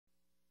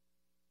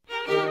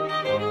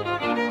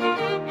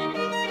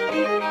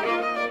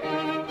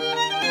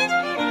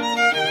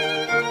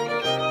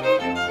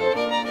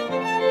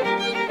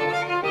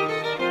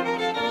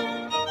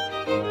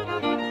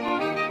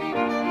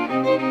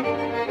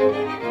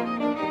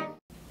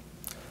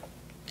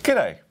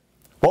G'day!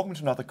 Welcome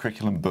to another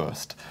curriculum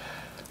burst.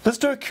 Let's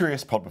do a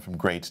curious problem from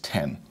grade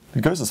 10.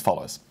 It goes as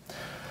follows.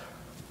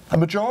 A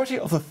majority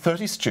of the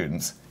 30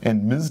 students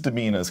in Ms.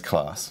 Demeanor's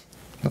class,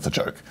 that's a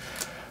joke,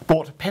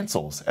 bought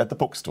pencils at the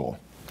bookstore.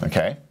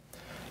 Okay?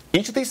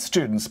 Each of these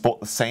students bought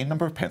the same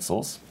number of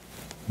pencils.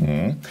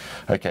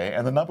 Okay,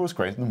 and the number was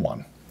greater than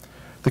 1.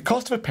 The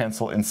cost of a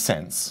pencil in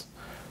cents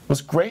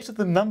was greater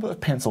than the number of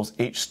pencils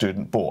each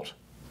student bought.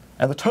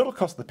 And the total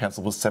cost of the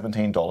pencil was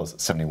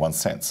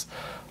 $17.71.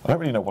 I don't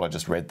really know what I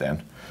just read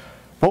then.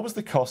 What was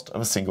the cost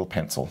of a single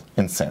pencil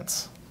in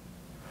cents?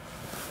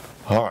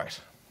 All right,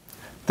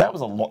 that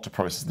was a lot to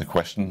process in the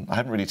question. I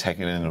haven't really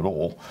taken it in at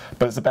all,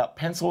 but it's about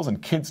pencils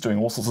and kids doing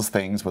all sorts of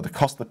things where the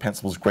cost of the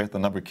pencil was greater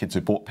than the number of kids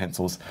who bought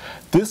pencils.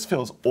 This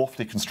feels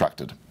awfully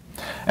constructed.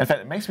 In fact,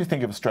 it makes me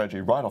think of a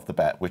strategy right off the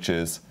bat, which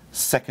is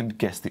second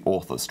guess the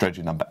author,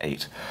 strategy number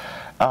 8.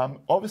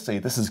 Obviously,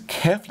 this is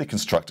carefully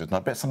constructed, and I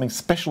bet something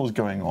special is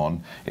going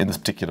on in this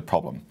particular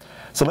problem.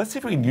 So let's see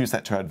if we can use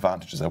that to our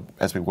advantage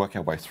as we work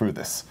our way through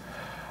this.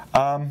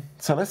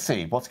 So let's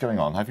see what's going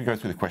on. I hope you go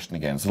through the question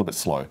again. It's a little bit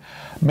slow.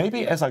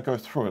 Maybe as I go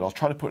through it, I'll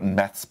try to put in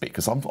math speak,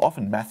 because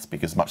often math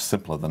speak is much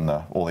simpler than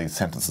all these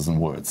sentences and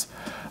words.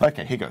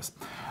 Okay, here goes.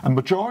 A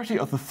majority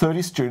of the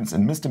 30 students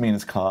in Ms.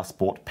 Demeanor's class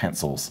bought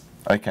pencils.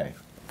 Okay,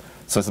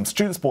 so some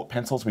students bought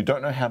pencils. We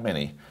don't know how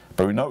many,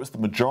 but we know it was the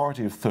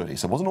majority of 30.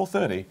 So it wasn't all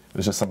 30, it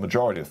was just some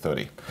majority of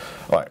 30.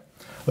 All right,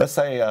 let's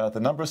say the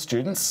number of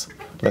students,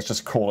 let's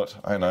just call it,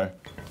 I don't know,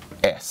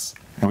 S.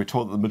 And we're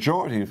told that the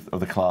majority of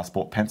the class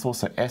bought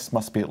pencils, so S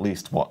must be at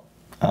least, what,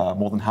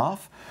 more than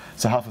half?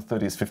 So half of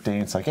 30 is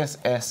 15, so I guess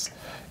S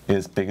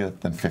is bigger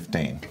than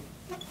 15.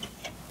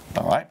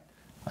 All right,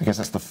 I guess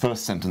that's the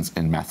first sentence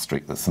in Math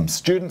Street. There's some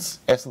students,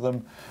 S of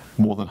them,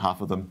 more than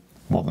half of them,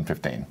 more than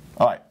 15.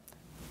 All right,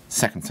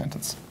 second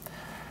sentence.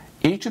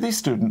 Each of these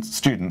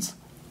students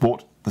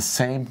bought the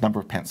same number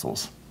of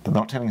pencils. They're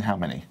not telling how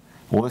many.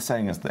 All they're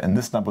saying is that, and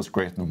this number is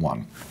greater than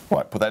 1. All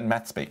right, put that in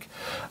math speak.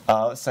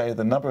 Let's say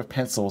the number of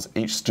pencils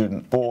each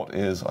student bought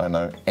is, I don't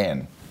know,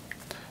 N.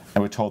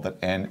 And we're told that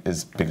N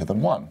is bigger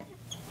than 1.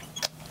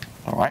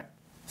 All right,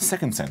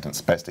 second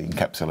sentence, basically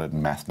encapsulated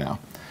in math now.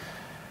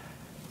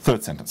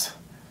 Third sentence.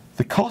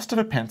 The cost of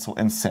a pencil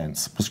in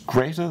cents was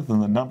greater than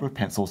the number of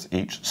pencils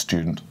each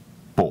student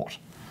bought.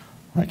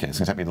 Okay, it's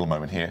going to take me a little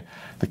moment here.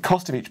 The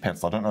cost of each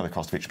pencil, I don't know the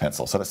cost of each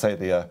pencil. So let's say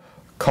the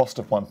cost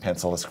of one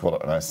pencil, let's call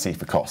it C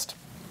for cost.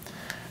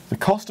 The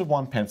cost of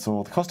one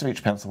pencil, the cost of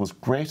each pencil was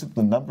greater than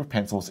the number of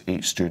pencils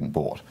each student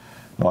bought.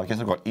 Well, I guess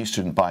I've got each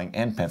student buying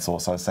N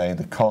pencils, so I'm saying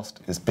the cost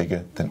is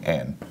bigger than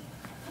N.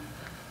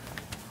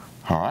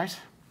 All right.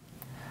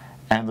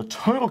 And the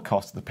total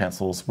cost of the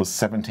pencils was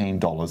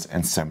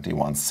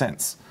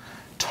 $17.71.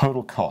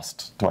 Total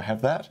cost. Do I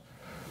have that?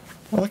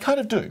 Well, I kind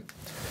of do.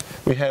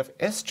 We have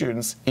S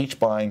students each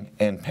buying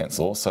N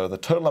pencils, so the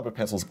total number of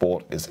pencils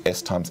bought is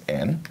S times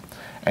N,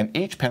 and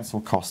each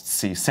pencil costs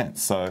C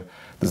cents. So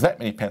there's that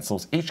many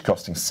pencils, each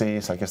costing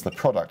C, so I guess the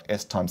product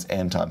S times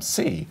N times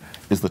C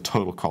is the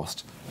total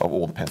cost of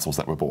all the pencils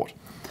that were bought.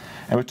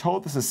 And we're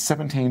told this is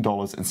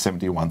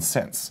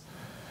 $17.71.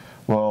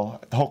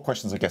 Well, the whole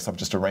question is, I guess I've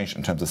just arranged it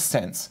in terms of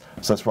cents,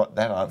 so let's write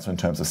that answer in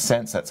terms of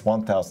cents. That's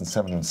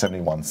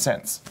 1,771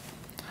 cents.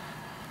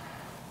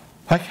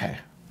 Okay.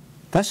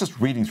 That's just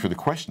reading through the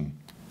question.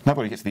 Now we're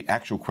going to get to the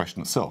actual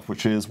question itself,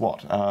 which is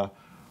what?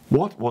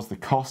 What was the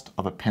cost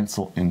of a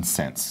pencil in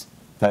cents?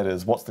 That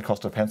is, what's the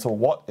cost of a pencil?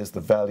 What is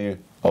the value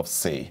of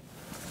C?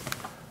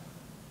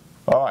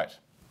 All right,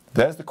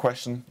 there's the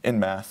question in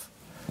math.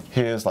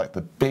 Here's like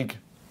the big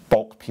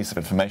bulk piece of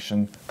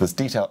information. There's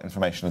detailed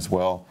information as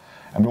well.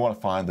 And we want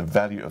to find the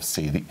value of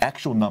C, the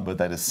actual number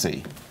that is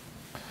C.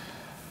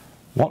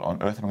 What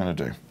on earth am I going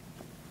to do?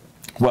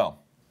 Well,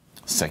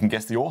 second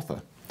guess the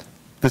author.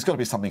 There's got to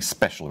be something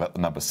special about the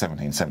number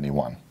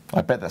 1771.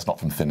 I bet that's not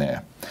from thin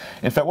air.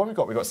 In fact, what we've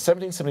got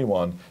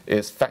 1771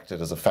 is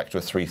factored as a factor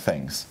of 3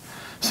 things.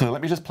 So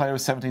let me just play with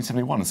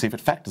 1771 and see if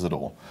it factors at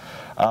all.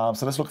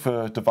 So let's look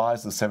for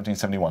divisors of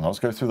 1771. I'll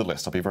just go through the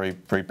list. I'll be very,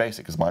 very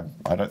basic because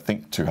I don't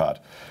think too hard.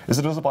 Is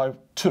it divisible by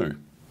 2?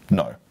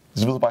 No. Is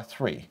it divisible by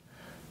 3?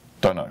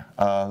 Don't know.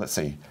 Let's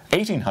see.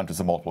 1800 is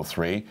a multiple of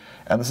 3,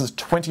 and this is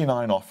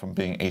 29 off from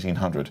being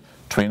 1800.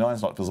 29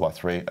 is not divisible by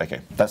 3.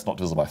 Okay, that's not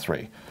divisible by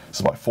 3.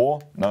 Divisible by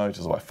 4? No.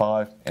 Divisible by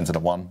 5? Ends in a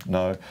 1?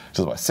 No.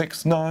 Divisible by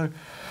 6? No.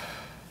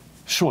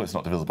 Surely it's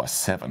not divisible by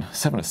 7.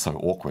 7 is so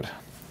awkward.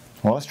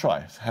 Well, let's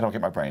try. How do I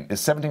get my brain?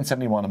 Is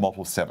 1771 a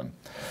multiple of 7?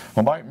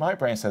 Well, my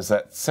brain says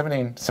that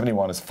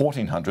 1771 is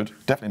 1400,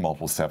 definitely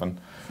multiple of 7,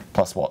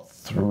 plus what?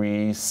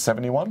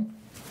 371?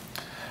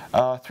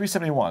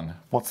 371,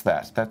 what's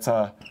that? That's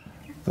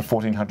the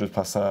 1400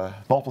 plus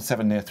multiple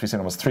 7 near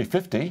 371 was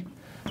 350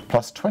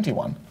 plus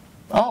 21.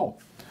 Oh,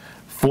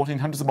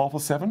 1400 is a multiple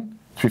 7,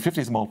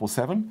 350 is a multiple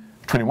 7,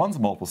 21 is a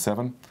multiple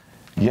 7.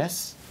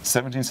 Yes,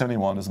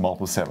 1771 is a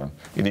multiple 7.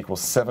 It equals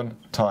 7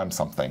 times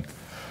something.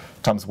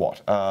 Times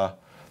what?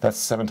 That's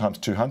 7 times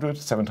 200,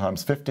 7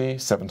 times 50,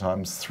 7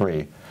 times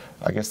 3.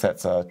 I guess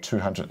that's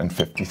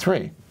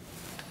 253.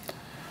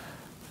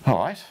 All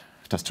right,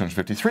 does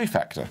 253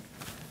 factor?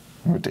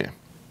 Oh dear.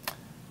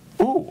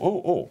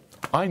 Ooh.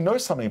 I know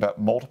something about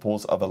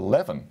multiples of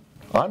 11.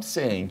 I'm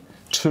seeing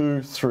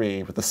 2,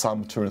 3 with the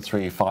sum 2 and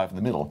 3, 5 in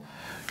the middle.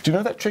 Do you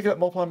know that trick about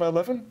multiplying by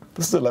 11?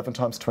 This is 11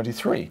 times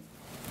 23.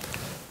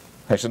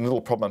 Actually, a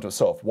little problem unto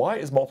itself. Why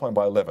is multiplying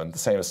by 11 the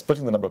same as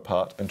splitting the number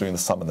apart and doing the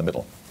sum in the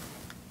middle?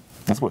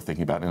 That's worth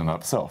thinking about in and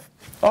of itself.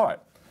 All right,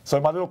 so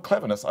my little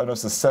cleverness, I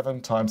noticed is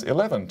 7 times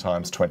 11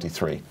 times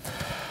 23.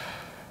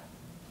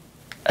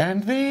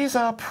 And these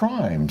are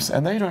primes,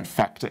 and they don't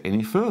factor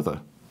any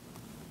further.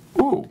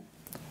 Ooh,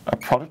 a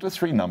product of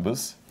 3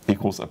 numbers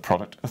equals a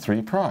product of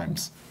 3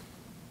 primes.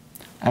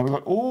 And we've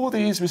got all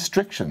these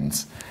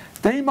restrictions.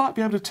 They might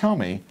be able to tell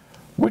me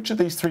which of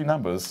these 3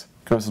 numbers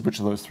goes with which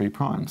of those 3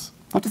 primes.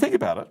 I have to think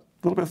about it,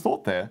 a little bit of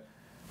thought there,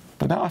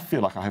 but now I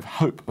feel like I have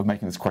hope of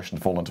making this question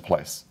fall into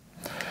place.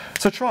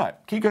 So try it,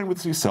 keep going with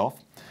this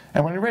yourself,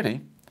 and when you're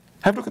ready,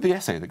 have a look at the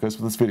essay that goes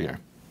with this video.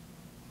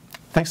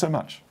 Thanks so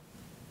much.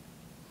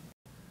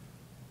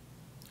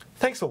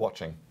 Thanks for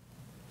watching.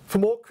 For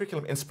more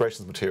curriculum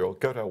inspirations material,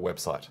 go to our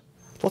website.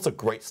 Lots of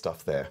great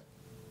stuff there.